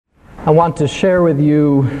I want to share with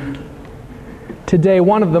you today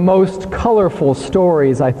one of the most colorful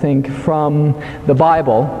stories, I think, from the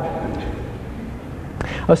Bible.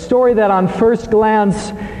 A story that on first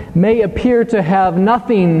glance may appear to have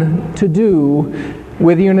nothing to do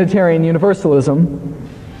with Unitarian Universalism,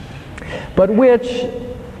 but which,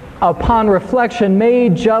 upon reflection, may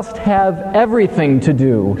just have everything to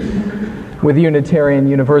do with Unitarian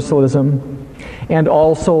Universalism and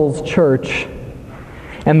All Souls Church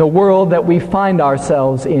and the world that we find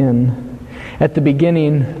ourselves in at the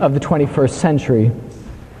beginning of the 21st century.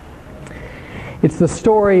 It's the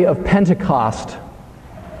story of Pentecost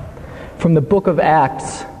from the book of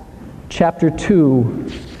Acts, chapter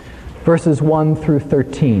 2, verses 1 through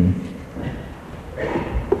 13.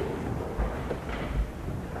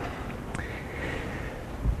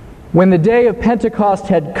 When the day of Pentecost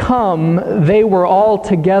had come, they were all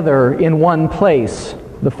together in one place,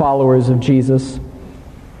 the followers of Jesus.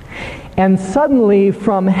 And suddenly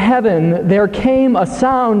from heaven there came a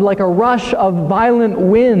sound like a rush of violent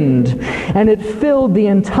wind, and it filled the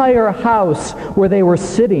entire house where they were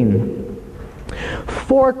sitting.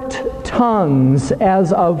 Forked tongues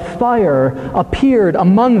as of fire appeared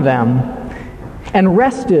among them and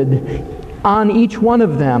rested on each one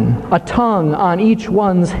of them, a tongue on each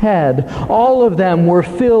one's head. All of them were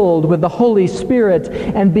filled with the Holy Spirit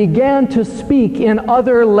and began to speak in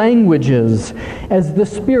other languages as the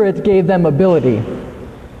Spirit gave them ability.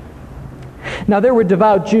 Now there were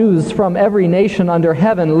devout Jews from every nation under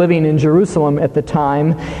heaven living in Jerusalem at the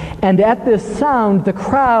time, and at this sound the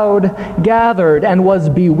crowd gathered and was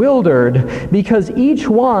bewildered, because each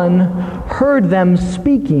one heard them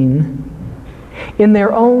speaking in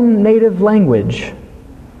their own native language.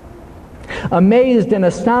 Amazed and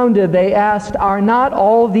astounded, they asked, "Are not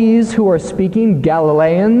all these who are speaking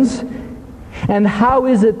Galileans? And how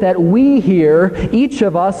is it that we hear, each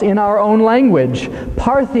of us in our own language,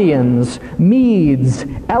 Parthians, Medes,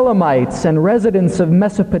 Elamites, and residents of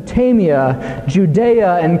Mesopotamia,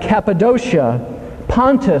 Judea and Cappadocia,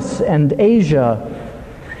 Pontus and Asia,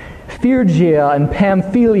 Phrygia and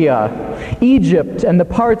Pamphylia, Egypt and the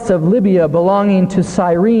parts of Libya belonging to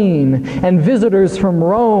Cyrene, and visitors from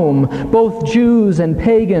Rome, both Jews and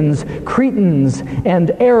pagans, Cretans and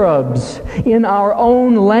Arabs. In our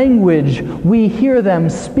own language we hear them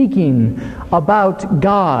speaking about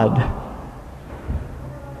God."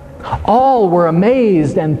 All were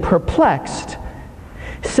amazed and perplexed,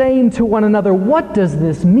 saying to one another, "What does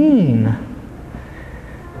this mean?"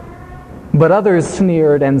 But others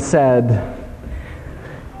sneered and said,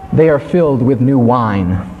 "They are filled with new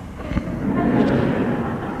wine."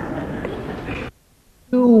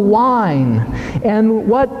 New wine. And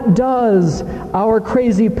what does our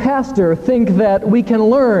crazy pastor think that we can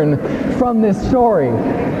learn from this story?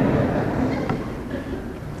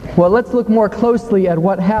 Well, let's look more closely at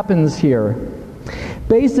what happens here.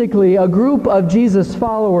 Basically, a group of Jesus'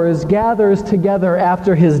 followers gathers together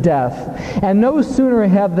after his death, and no sooner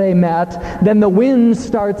have they met than the wind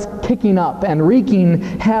starts kicking up and wreaking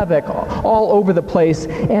havoc all over the place,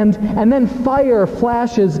 and then fire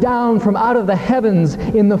flashes down from out of the heavens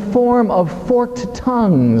in the form of forked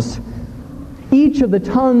tongues. Each of the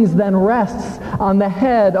tongues then rests on the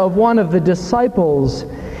head of one of the disciples,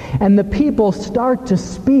 and the people start to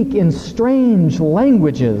speak in strange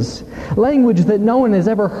languages, language that no one has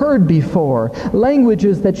ever heard before,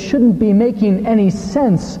 languages that shouldn't be making any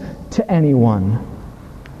sense to anyone.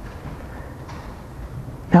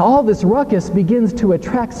 Now all this ruckus begins to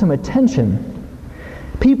attract some attention.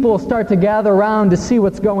 People start to gather around to see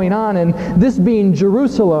what's going on, and this being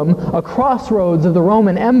Jerusalem, a crossroads of the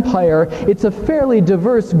Roman Empire, it's a fairly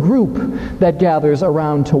diverse group that gathers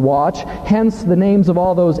around to watch, hence the names of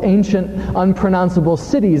all those ancient, unpronounceable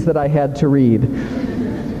cities that I had to read.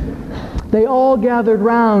 They all gathered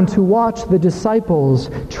round to watch the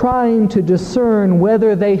disciples, trying to discern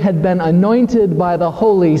whether they had been anointed by the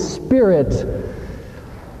Holy Spirit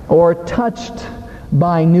or touched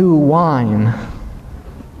by new wine.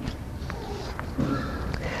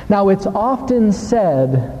 Now, it's often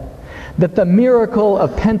said that the miracle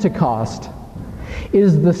of Pentecost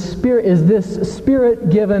is this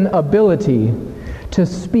Spirit-given ability to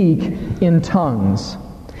speak in tongues.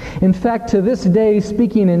 In fact, to this day,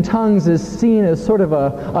 speaking in tongues is seen as sort of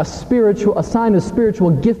a sign of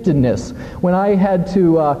spiritual giftedness.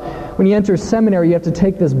 When you enter seminary, you have to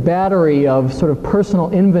take this battery of sort of personal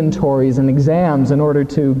inventories and exams in order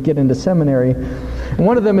to get into seminary. And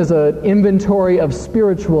one of them is an inventory of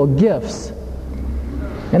spiritual gifts.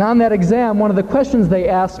 And on that exam, one of the questions they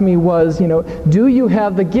asked me was, do you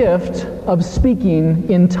have the gift of speaking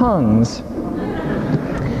in tongues?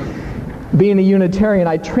 being a Unitarian,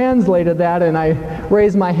 I translated that and I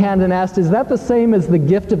raised my hand and asked, is that the same as the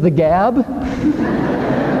gift of the gab?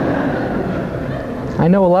 I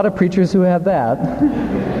know a lot of preachers who have that.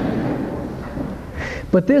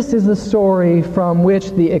 But this is the story from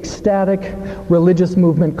which the ecstatic religious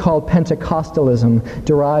movement called Pentecostalism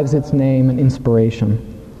derives its name and inspiration.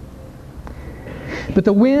 But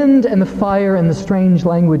the wind and the fire and the strange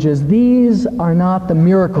languages, these are not the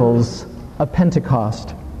miracles of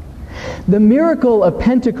Pentecost. The miracle of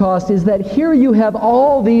Pentecost is that here you have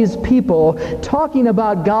all these people talking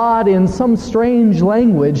about God in some strange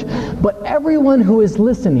language, but everyone who is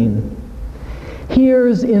listening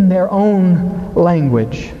hears in their own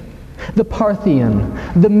language. The Parthian,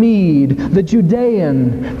 the Mede, the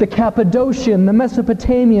Judean, the Cappadocian, the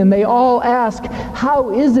Mesopotamian, they all ask,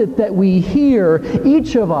 how is it that we hear,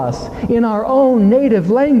 each of us, in our own native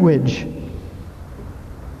language?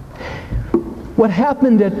 What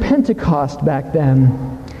happened at Pentecost back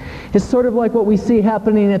then is sort of like what we see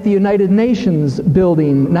happening at the United Nations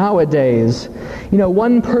building nowadays. You know,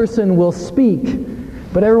 one person will speak,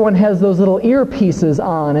 but everyone has those little earpieces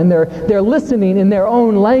on, and they're listening in their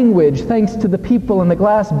own language, thanks to the people in the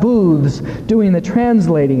glass booths doing the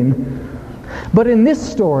translating. But in this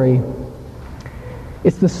story,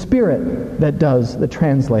 it's the Spirit that does the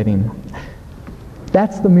translating.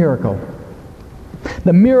 That's the miracle.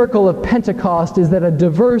 The miracle of Pentecost is that a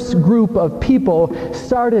diverse group of people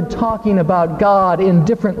started talking about God in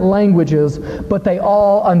different languages, but they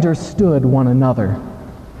all understood one another.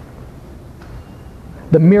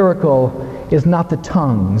 The miracle is not the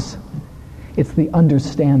tongues, it's the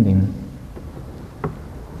understanding.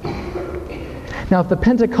 Now, if the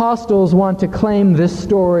Pentecostals want to claim this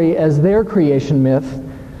story as their creation myth,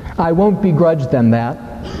 I won't begrudge them that.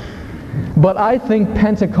 But I think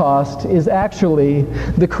Pentecost is actually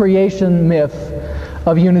the creation myth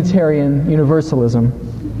of Unitarian Universalism.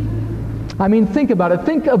 I mean, think about it.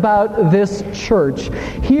 Think about this church.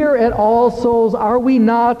 Here at All Souls, are we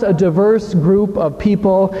not a diverse group of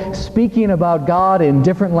people speaking about God in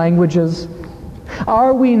different languages?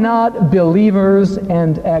 Are we not believers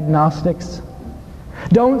and agnostics?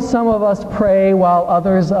 Don't some of us pray while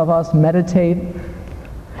others of us meditate?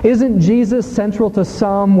 Isn't Jesus central to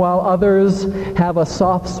some while others have a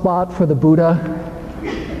soft spot for the Buddha?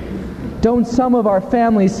 Don't some of our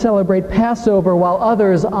families celebrate Passover while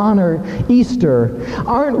others honor Easter?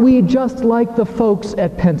 Aren't we just like the folks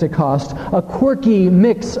at Pentecost, a quirky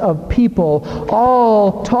mix of people,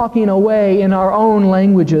 all talking away in our own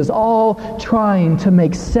languages, all trying to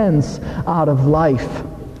make sense out of life?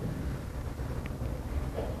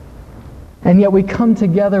 And yet we come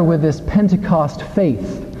together with this Pentecost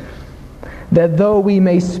faith that though we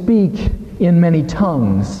may speak in many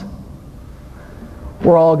tongues,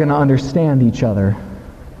 we're all going to understand each other.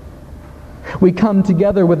 We come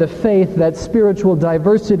together with a faith that spiritual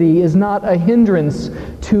diversity is not a hindrance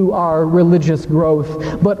to our religious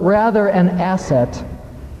growth, but rather an asset.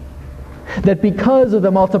 That because of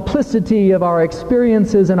the multiplicity of our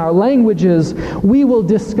experiences and our languages, we will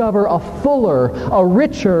discover a fuller, a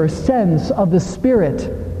richer sense of the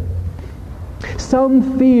Spirit.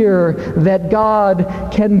 Some fear that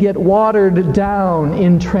God can get watered down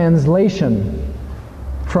in translation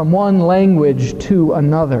from one language to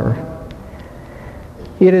another.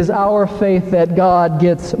 It is our faith that God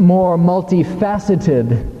gets more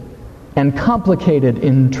multifaceted and complicated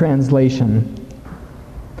in translation.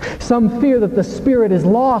 Some fear that the Spirit is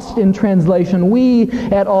lost in translation. We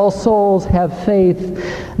at All Souls have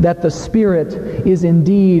faith that the Spirit is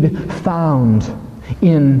indeed found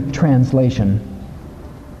in translation.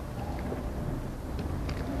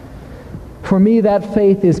 For me, that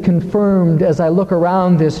faith is confirmed as I look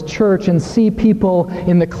around this church and see people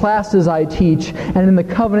in the classes I teach and in the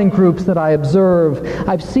covenant groups that I observe.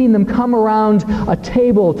 I've seen them come around a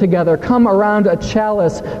table together, come around a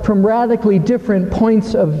chalice from radically different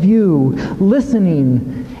points of view,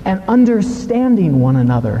 listening and understanding one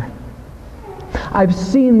another. I've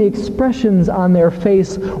seen the expressions on their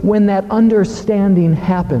face when that understanding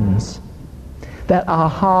happens, that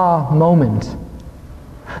aha moment.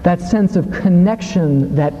 That sense of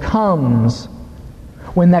connection that comes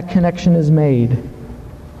when that connection is made.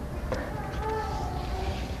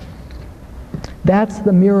 That's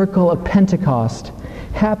the miracle of Pentecost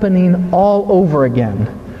happening all over again.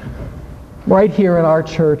 Right here at our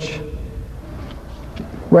church,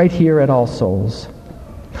 right here at All Souls.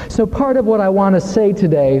 So part of what I want to say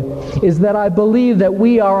today is that I believe that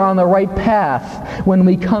we are on the right path when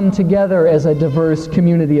we come together as a diverse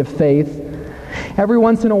community of faith. Every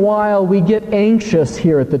once in a while we get anxious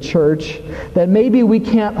here at the church that maybe we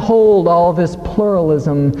can't hold all this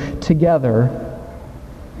pluralism together,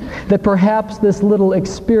 that perhaps this little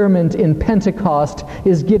experiment in Pentecost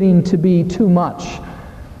is getting to be too much.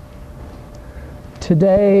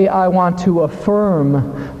 Today I want to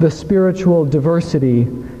affirm the spiritual diversity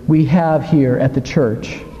we have here at the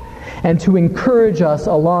church, and to encourage us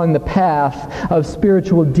along the path of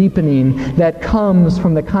spiritual deepening that comes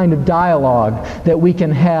from the kind of dialogue that we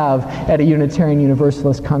can have at a Unitarian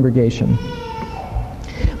Universalist congregation.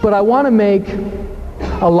 But I want to make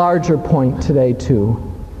a larger point today too.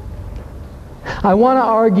 I want to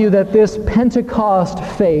argue that this Pentecost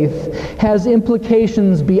faith has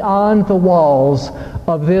implications beyond the walls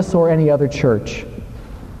of this or any other church.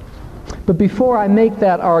 But before I make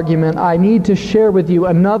that argument, I need to share with you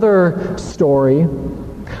another story,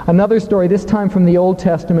 this time from the Old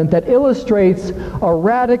Testament, that illustrates a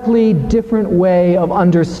radically different way of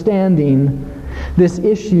understanding this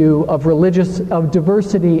issue of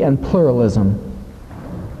diversity and pluralism.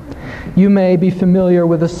 You may be familiar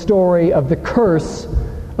with the story of the curse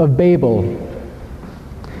of Babel.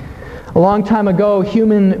 A long time ago,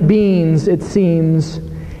 human beings, it seems,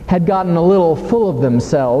 had gotten a little full of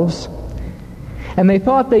themselves, and they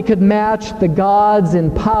thought they could match the gods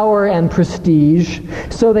in power and prestige,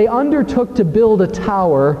 so they undertook to build a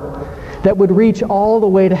tower that would reach all the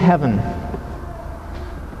way to heaven.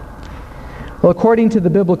 Well, according to the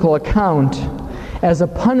biblical account, as a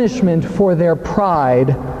punishment for their pride,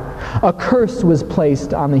 a curse was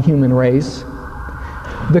placed on the human race,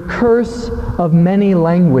 the curse of many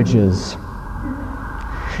languages.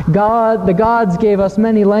 The gods gave us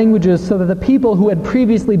many languages so that the people who had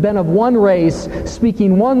previously been of one race,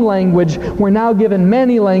 speaking one language, were now given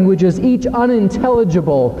many languages, each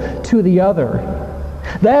unintelligible to the other.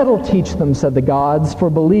 That'll teach them, said the gods, for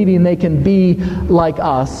believing they can be like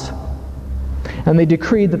us. And they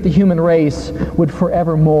decreed that the human race would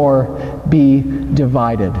forevermore be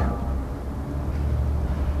divided.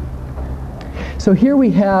 So here we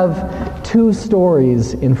have two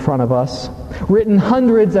stories in front of us, written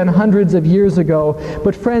hundreds and hundreds of years ago.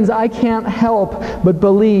 But friends, I can't help but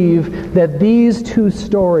believe that these two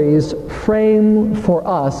stories frame for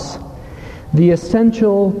us the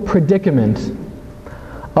essential predicament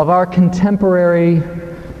of our contemporary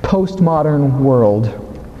postmodern world.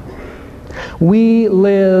 We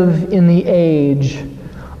live in the age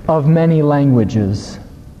of many languages.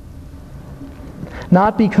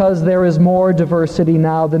 Not because there is more diversity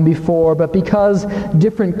now than before, but because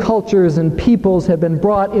different cultures and peoples have been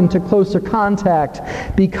brought into closer contact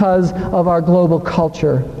because of our global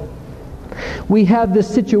culture. We have this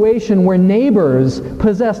situation where neighbors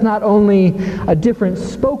possess not only a different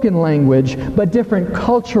spoken language, but different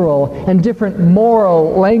cultural and different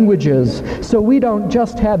moral languages. So we don't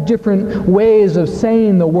just have different ways of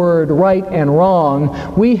saying the word right and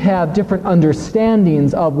wrong. We have different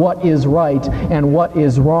understandings of what is right and what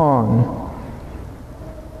is wrong.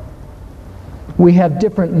 We have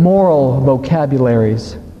different moral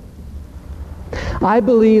vocabularies. I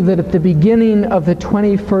believe that at the beginning of the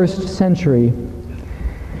 21st century,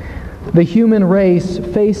 the human race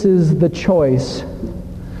faces the choice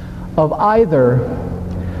of either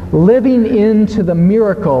living into the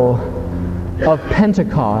miracle of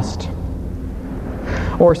Pentecost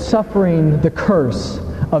or suffering the curse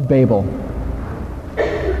of Babel.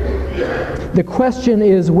 The question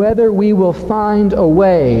is whether we will find a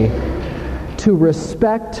way to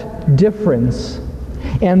respect difference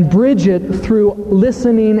and bridge it through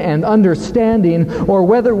listening and understanding, or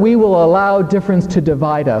whether we will allow difference to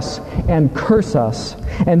divide us and curse us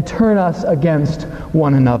and turn us against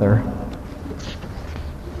one another.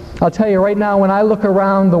 I'll tell you right now, when I look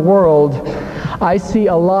around the world, I see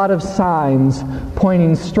a lot of signs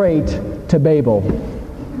pointing straight to Babel.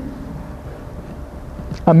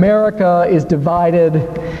 America is divided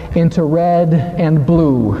into red and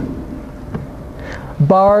blue.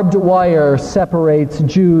 Barbed wire separates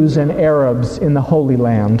Jews and Arabs in the Holy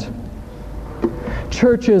Land.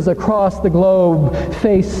 Churches across the globe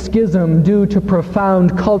face schism due to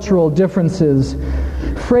profound cultural differences.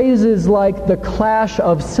 Phrases like the clash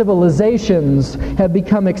of civilizations have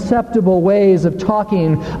become acceptable ways of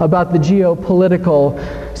talking about the geopolitical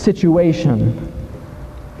situation.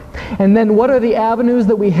 And then what are the avenues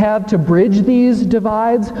that we have to bridge these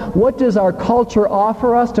divides? What does our culture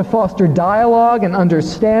offer us to foster dialogue and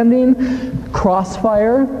understanding?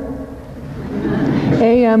 Crossfire,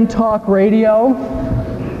 AM talk radio,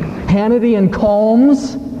 Hannity and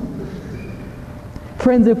Colmes.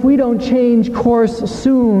 Friends, if we don't change course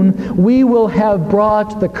soon, we will have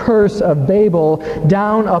brought the curse of Babel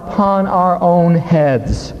down upon our own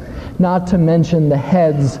heads, not to mention the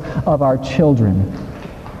heads of our children.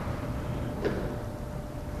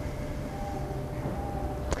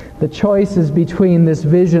 The choice is between this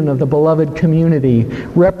vision of the beloved community,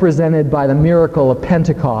 represented by the miracle of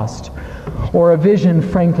Pentecost, or a vision,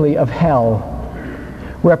 frankly, of hell,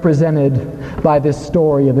 represented by this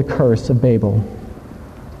story of the curse of Babel.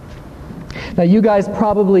 Now, you guys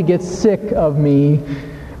probably get sick of me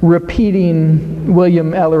repeating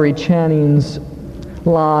William Ellery Channing's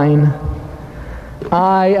line,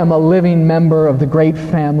 "I am a living member of the great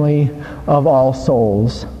family of all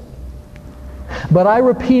souls." But I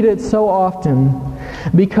repeat it so often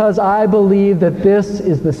because I believe that this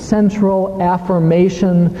is the central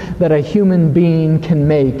affirmation that a human being can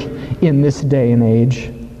make in this day and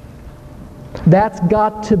age. That's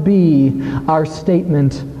got to be our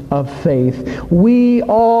statement of faith. We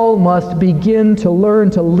all must begin to learn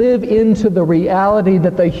to live into the reality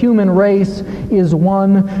that the human race is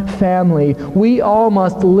one family. We all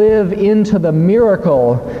must live into the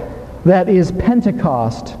miracle that is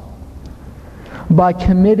Pentecost by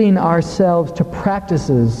committing ourselves to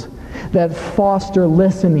practices that foster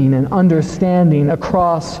listening and understanding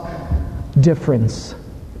across difference.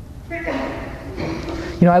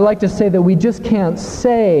 You know, I like to say that we just can't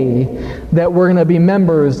say that we're going to be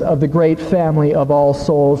members of the great family of all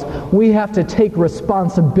souls. We have to take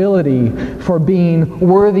responsibility for being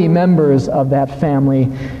worthy members of that family.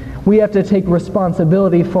 We have to take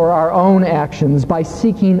responsibility for our own actions by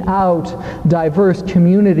seeking out diverse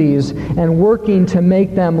communities and working to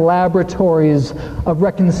make them laboratories of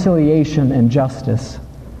reconciliation and justice.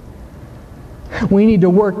 We need to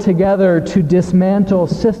work together to dismantle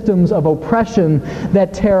systems of oppression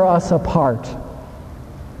that tear us apart.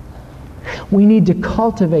 We need to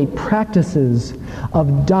cultivate practices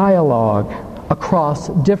of dialogue across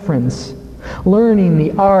difference, learning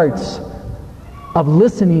the arts of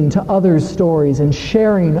listening to others' stories and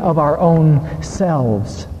sharing of our own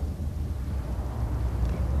selves.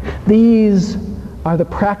 These are the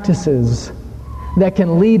practices that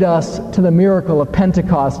can lead us to the miracle of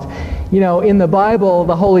Pentecost. You know, in the Bible,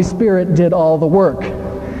 the Holy Spirit did all the work.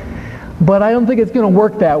 But I don't think it's going to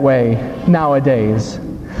work that way nowadays.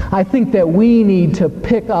 I think that we need to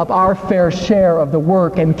pick up our fair share of the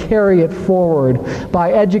work and carry it forward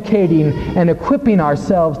by educating and equipping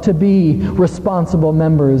ourselves to be responsible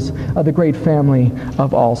members of the great family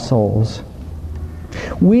of all souls.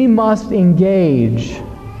 We must engage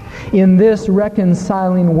in this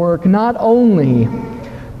reconciling work not only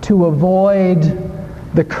to avoid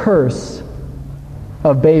the curse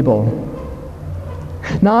of Babel,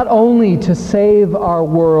 not only to save our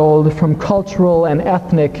world from cultural and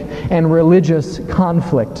ethnic and religious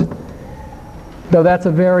conflict, though that's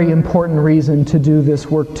a very important reason to do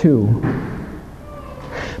this work too,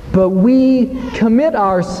 but we commit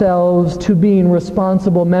ourselves to being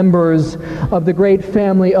responsible members of the great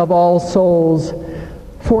family of all souls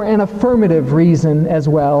for an affirmative reason as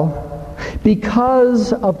well,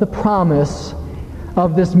 because of the promise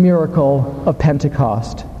of this miracle of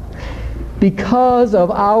Pentecost. Because of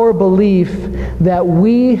our belief that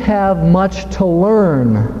we have much to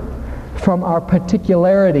learn from our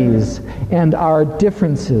particularities and our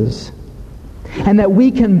differences, and that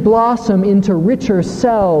we can blossom into richer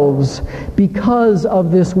selves because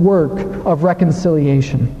of this work of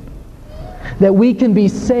reconciliation. That we can be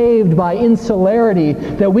saved by insularity,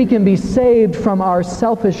 that we can be saved from our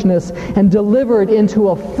selfishness and delivered into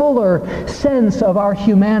a fuller sense of our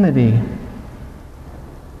humanity.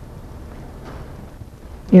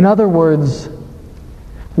 In other words,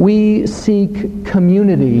 we seek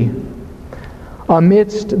community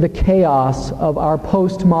amidst the chaos of our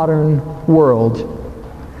postmodern world,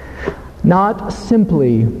 not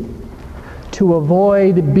simply to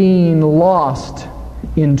avoid being lost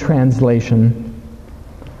in translation,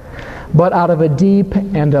 but out of a deep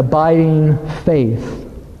and abiding faith,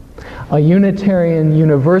 a Unitarian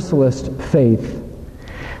Universalist faith,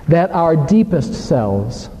 that our deepest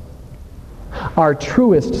selves, our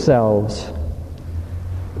truest selves,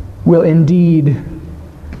 will indeed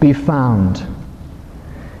be found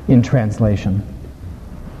in translation.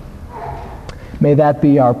 May that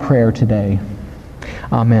be our prayer today.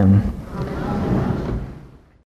 Amen.